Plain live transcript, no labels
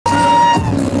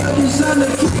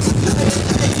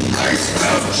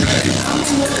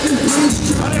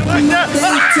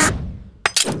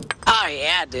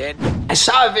Yeah, dude. I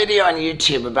saw a video on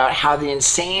YouTube about how the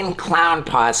Insane Clown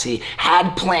Posse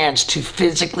had plans to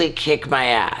physically kick my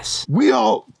ass. We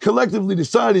all collectively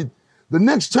decided the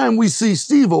next time we see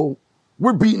Steve-O,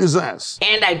 we're beating his ass.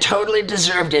 And I totally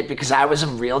deserved it because I was a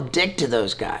real dick to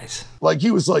those guys. Like, he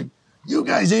was like, you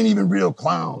guys ain't even real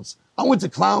clowns. I went to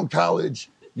clown college,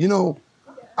 you know.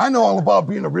 I know all about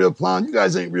being a real clown. You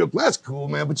guys ain't real. That's cool,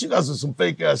 man, but you guys are some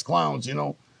fake-ass clowns, you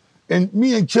know. And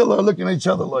me and Killer are looking at each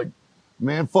other like,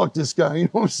 man, fuck this guy, you know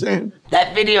what I'm saying?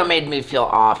 That video made me feel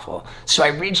awful, so I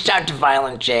reached out to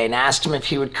Violent J and asked him if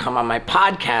he would come on my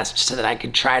podcast so that I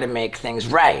could try to make things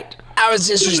right. I was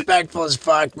disrespectful as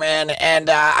fuck, man, and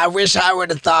I wish I would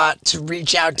have thought to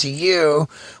reach out to you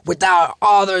without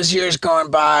all those years going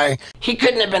by. He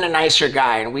couldn't have been a nicer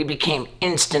guy, and we became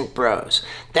instant bros.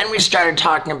 Then we started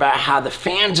talking about how the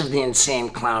fans of the Insane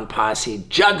Clown Posse,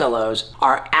 Juggalos,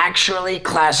 are actually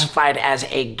classified as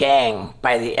a gang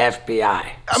by the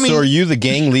FBI. I mean, so are you the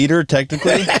gang leader,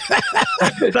 technically?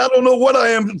 I don't know what I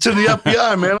am to the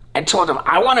FBI, man. I told him,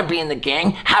 I want to be in the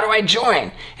gang. How do I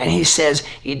join? And he says,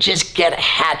 you just get a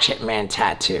Hatchet Man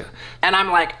tattoo. And I'm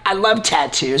like, I love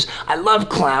tattoos. I love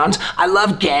clowns. I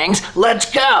love gangs. Let's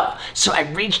go. So I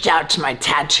reached out to my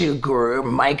tattoo guru,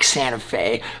 Mike Santa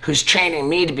Fe, who's training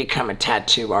me to become a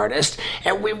tattoo artist.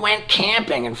 And we went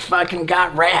camping and fucking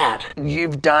got rad.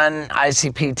 You've done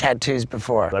ICP tattoos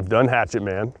before. I've done Hatchet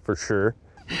Man, for sure.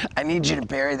 I need you to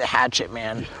bury the Hatchet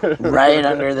Man right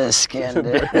under the skin,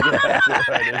 dude.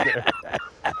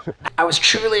 I was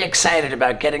truly excited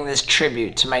about getting this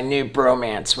tribute to my new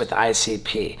bromance with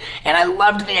ICP, and I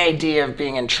loved the idea of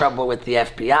being in trouble with the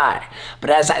FBI. But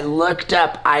as I looked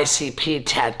up ICP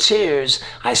tattoos,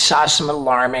 I saw some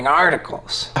alarming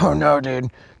articles. Oh no,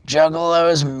 dude.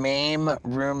 Juggalo's main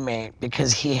roommate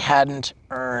because he hadn't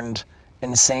earned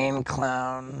Insane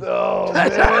Clown. Oh,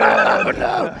 man. Oh,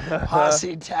 no.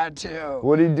 Posse tattoo.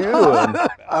 What'd he do to him?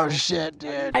 Oh, shit,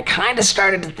 dude. I kind of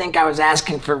started to think I was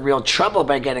asking for real trouble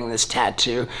by getting this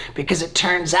tattoo because it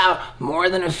turns out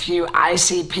more than a few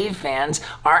ICP fans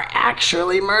are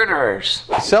actually murderers.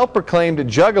 Self-proclaimed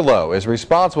Juggalo is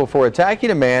responsible for attacking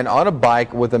a man on a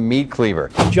bike with a meat cleaver.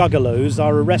 Juggalos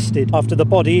are arrested after the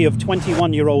body of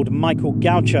 21-year-old Michael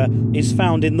Goucher is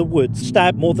found in the woods,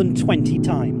 stabbed more than 20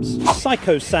 times.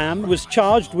 Psycho Sam was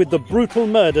charged with the brutal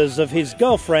murders of his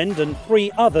girlfriend and 3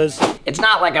 others. It's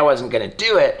not like I wasn't gonna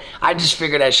do it. I just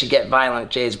figured I should get Violent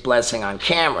J's blessing on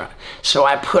camera. So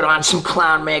I put on some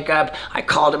clown makeup, I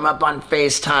called him up on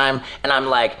FaceTime, and I'm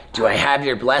like, do I have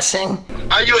your blessing?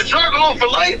 Are you a Juggalo for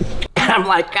life? And I'm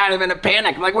like kind of in a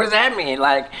panic. I'm like, what does that mean?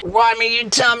 Like, well, I mean, you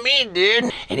tell me,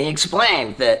 dude. And he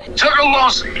explained that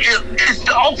Juggalos is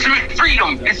the ultimate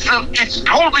freedom. It's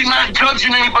totally not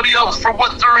judging anybody else for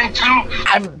what they're into.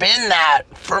 I've been that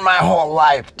for my whole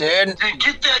life, dude. Then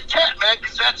get that cat, man,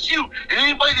 because that's you. And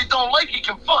anybody that don't like it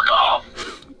can fuck off.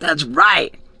 That's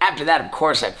right. After that, of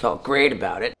course, I felt great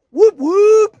about it. Whoop,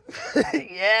 whoop.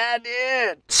 Yeah,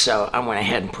 dude. So I went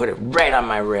ahead and put it right on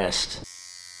my wrist.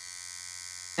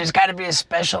 There's got to be a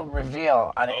special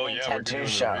reveal on any tattoo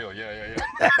show.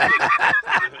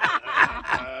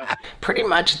 Pretty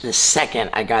much the second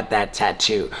I got that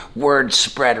tattoo, word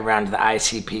spread around the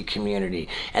ICP community,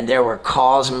 and there were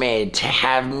calls made to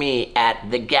have me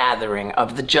at the gathering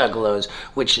of the Juggalos,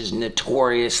 which is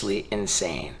notoriously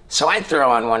insane. So I throw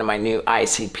on one of my new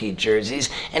ICP jerseys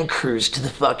and cruise to the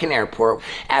fucking airport.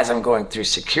 As I'm going through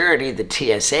security, the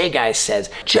TSA guy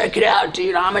says, check it out,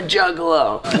 dude, I'm a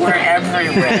Juggalo. We're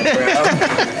everywhere, bro.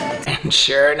 And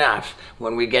sure enough,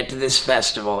 when we get to this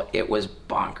festival, it was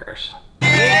bonkers.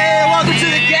 Yeah, welcome to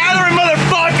the gathering,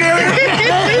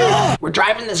 motherfucker! We're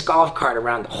driving this golf cart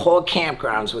around the whole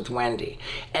campgrounds with Wendy,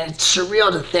 and it's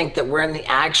surreal to think that we're in the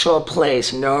actual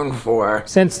place known for.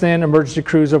 Since then, emergency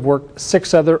crews have worked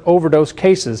 6 other overdose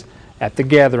cases at the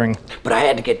gathering. But I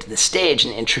had to get to the stage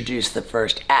and introduce the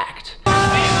first act.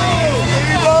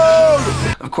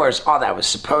 Of course, all that was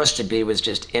supposed to be was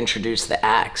just introduce the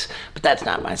acts, but that's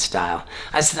not my style.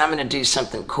 I said I'm gonna do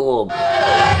something cool.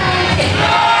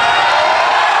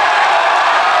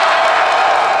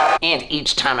 And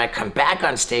each time I come back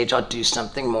on stage, I'll do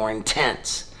something more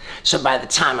intense. So by the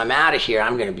time I'm out of here,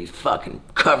 I'm gonna be fucking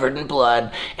covered in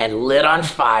blood and lit on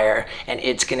fire, and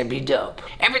it's gonna be dope.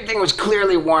 Everything was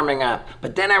clearly warming up,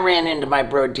 but then I ran into my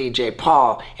bro DJ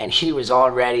Paul, and he was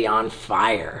already on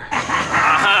fire. Yeah,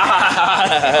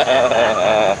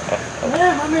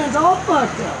 my man's all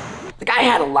fucked up. The guy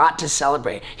had a lot to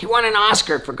celebrate. He won an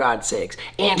Oscar, for God's sakes,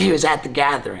 and he was at the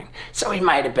gathering, so he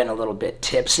might have been a little bit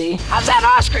tipsy. How's that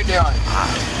Oscar doing?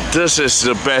 This is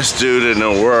the best dude in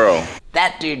the world.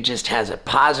 That dude just has a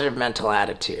positive mental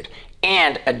attitude,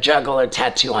 and a juggalo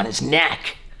tattoo on his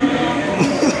neck.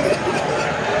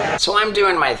 So I'm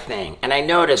doing my thing, and I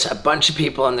notice a bunch of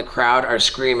people in the crowd are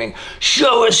screaming,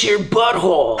 "Show us your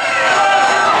butthole!"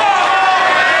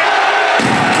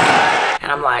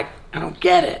 And I'm like, I don't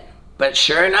get it. But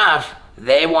sure enough,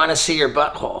 they want to see your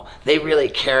butthole. They really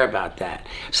care about that.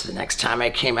 So the next time I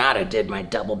came out, I did my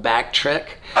double back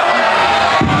trick.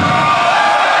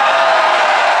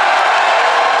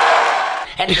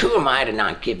 And who am I to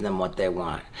not give them what they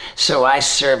want? So I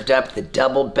served up the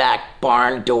double back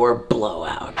barn door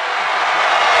blowout.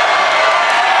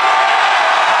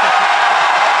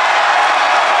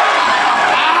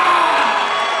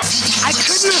 I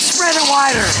couldn't have spread it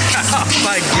wider. Oh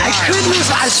my God.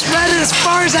 I spread it as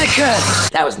far as I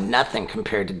could. That was nothing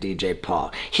compared to DJ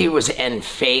Paul. He was en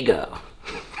fago.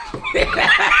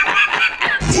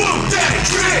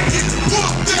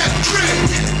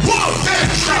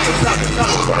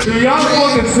 Do y'all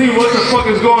fucking see what the fuck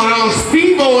is going on?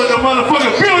 Steve-O in the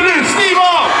motherfucking building!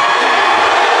 Steve-O!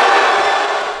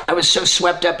 I was so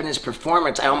swept up in his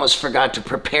performance, I almost forgot to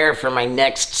prepare for my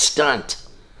next stunt.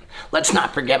 Let's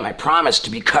not forget my promise to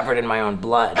be covered in my own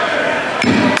blood.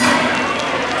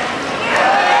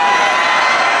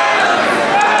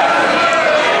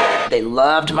 They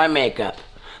loved my makeup,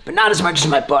 but not as much as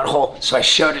my butthole, so I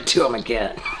showed it to them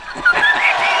again.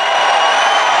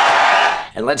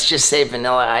 And let's just say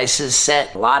Vanilla Ice's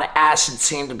set, a lot of acid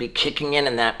seemed to be kicking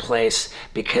in that place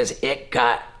because it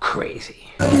got crazy.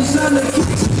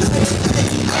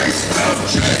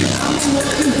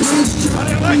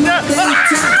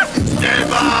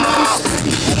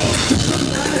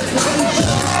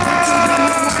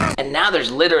 And now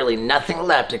there's literally nothing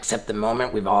left except the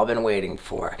moment we've all been waiting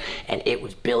for. And it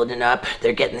was building up,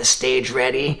 they're getting the stage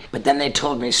ready, but then they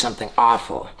told me something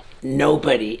awful.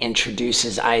 Nobody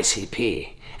introduces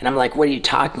ICP. And I'm like, what are you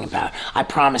talking about? I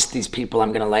promised these people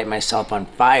I'm gonna light myself on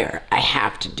fire. I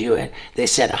have to do it. They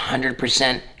said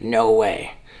 100% no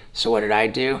way. So what did I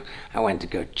do? I went to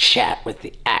go chat with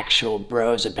the actual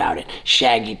bros about it.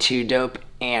 Shaggy 2 Dope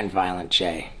and Violent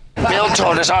J. Bill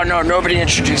told us, oh no, nobody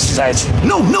introduces ICP.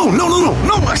 No,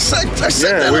 I said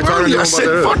that earlier. I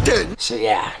said, fuck that. So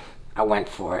yeah, I went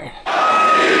for it.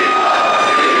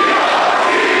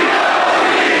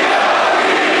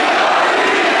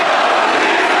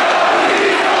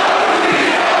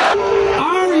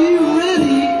 Are you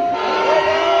ready?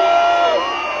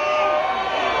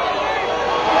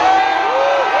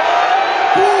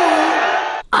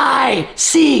 I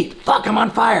see. Fuck, I'm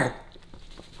on fire.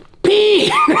 P.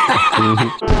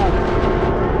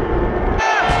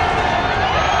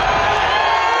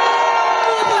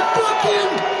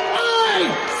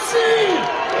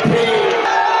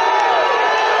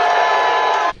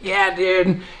 Yeah, dude.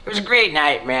 It was a great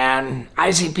night, man.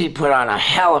 ICP put on a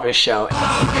hell of a show.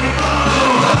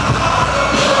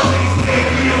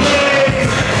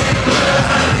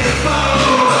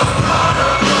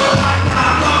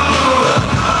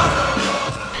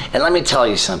 And let me tell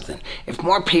you something. If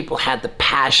more people had the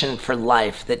passion for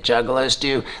life that Juggalos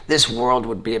do, this world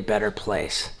would be a better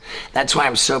place. That's why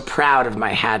I'm so proud of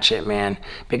my hatchet, man,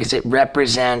 because it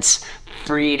represents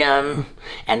freedom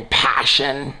and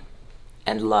passion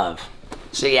and love.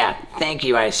 So yeah, thank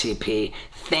you, ICP.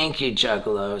 Thank you,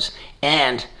 Juggalos.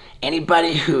 And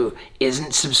anybody who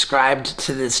isn't subscribed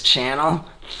to this channel,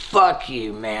 fuck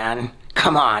you, man.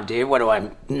 Come on, dude. What do I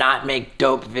not make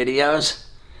dope videos?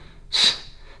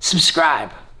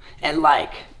 Subscribe and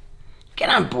like. Get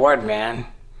on board, man.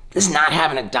 This not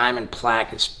having a diamond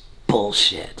plaque is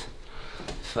bullshit.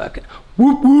 Fucking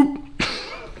whoop whoop.